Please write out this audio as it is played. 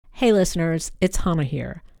Hey listeners, it's Hannah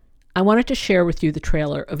here. I wanted to share with you the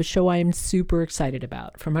trailer of a show I am super excited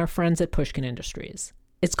about from our friends at Pushkin Industries.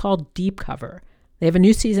 It's called Deep Cover. They have a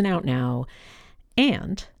new season out now,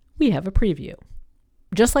 and we have a preview.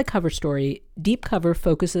 Just like Cover Story, Deep Cover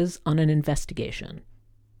focuses on an investigation.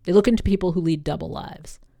 They look into people who lead double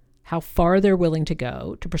lives, how far they're willing to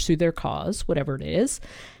go to pursue their cause, whatever it is,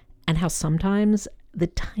 and how sometimes the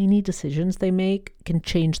tiny decisions they make can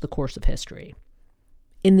change the course of history.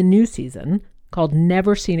 In the new season, called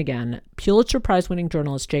Never Seen Again, Pulitzer Prize-winning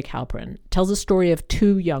journalist Jake Halpern tells the story of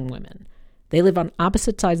two young women. They live on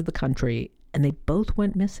opposite sides of the country, and they both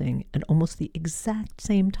went missing at almost the exact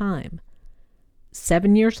same time.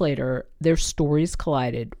 7 years later, their stories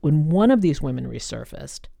collided when one of these women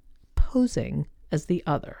resurfaced, posing as the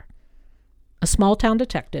other. A small-town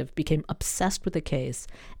detective became obsessed with the case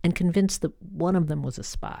and convinced that one of them was a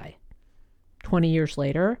spy. 20 years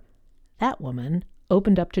later, that woman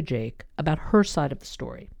opened up to Jake about her side of the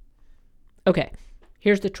story. Okay,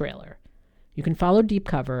 here's the trailer. You can follow Deep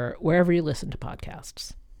Cover wherever you listen to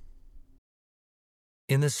podcasts.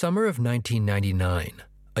 In the summer of 1999,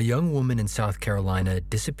 a young woman in South Carolina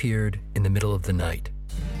disappeared in the middle of the night.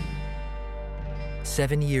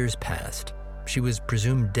 7 years passed. She was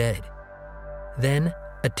presumed dead. Then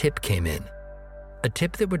a tip came in. A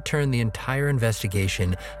tip that would turn the entire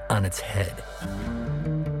investigation on its head.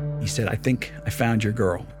 He said, I think I found your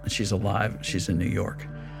girl, and she's alive. She's in New York.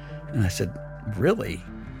 And I said, really?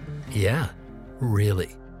 Yeah,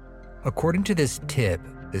 really. According to this tip,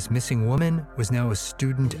 this missing woman was now a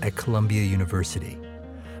student at Columbia University.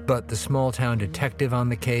 But the small-town detective on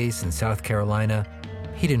the case in South Carolina,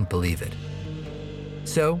 he didn't believe it.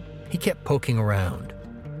 So he kept poking around.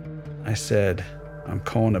 I said, I'm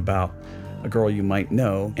calling about a girl you might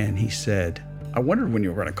know. And he said, I wondered when you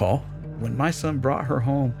were going to call. When my son brought her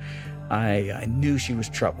home, I knew she was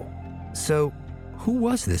trouble. So, who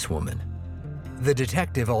was this woman? The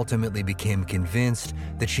detective ultimately became convinced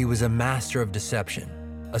that she was a master of deception,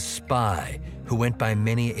 a spy who went by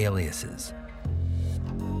many aliases.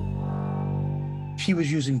 She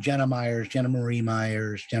was using Jenna Myers, Jenna Marie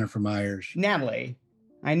Myers, Jennifer Myers. Natalie.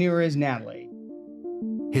 I knew her as Natalie.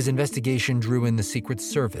 His investigation drew in the Secret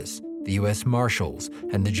Service, the U.S. Marshals,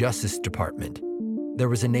 and the Justice Department. There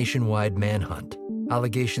was a nationwide manhunt.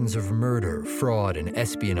 Allegations of murder, fraud, and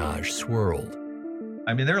espionage swirled.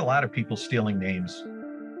 I mean, there are a lot of people stealing names,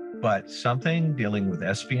 but something dealing with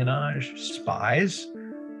espionage, spies,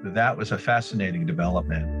 that was a fascinating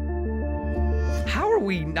development. How are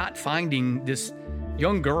we not finding this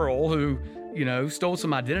young girl who, stole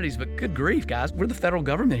some identities? But good grief, guys, we're the federal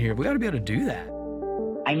government here. We got to be able to do that.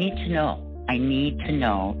 I need to know. I need to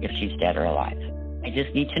know if she's dead or alive. I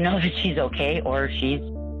just need to know that she's okay or she's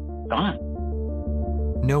gone.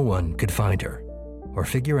 No one could find her or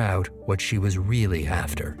figure out what she was really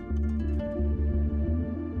after.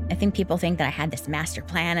 I think people think that I had this master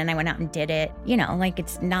plan and I went out and did it.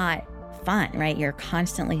 It's not fun, right? You're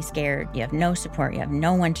constantly scared. You have no support. You have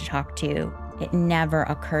no one to talk to. It never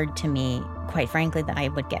occurred to me, quite frankly, that I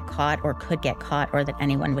would get caught or could get caught or that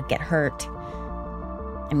anyone would get hurt.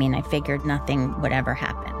 I figured nothing would ever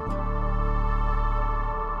happen.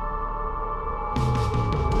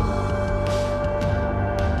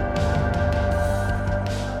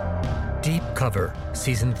 Deep Cover,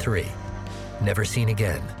 Season 3, Never Seen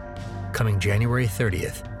Again, coming January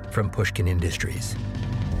 30th from Pushkin Industries.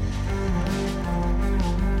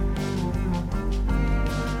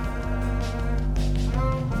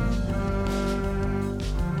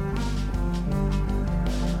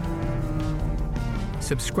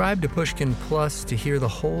 Subscribe to Pushkin Plus to hear the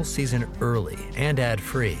whole season early and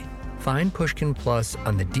ad-free. Find Pushkin Plus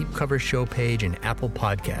on the Deep Cover show page in Apple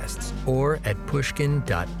Podcasts or at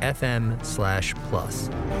pushkin.fm/plus.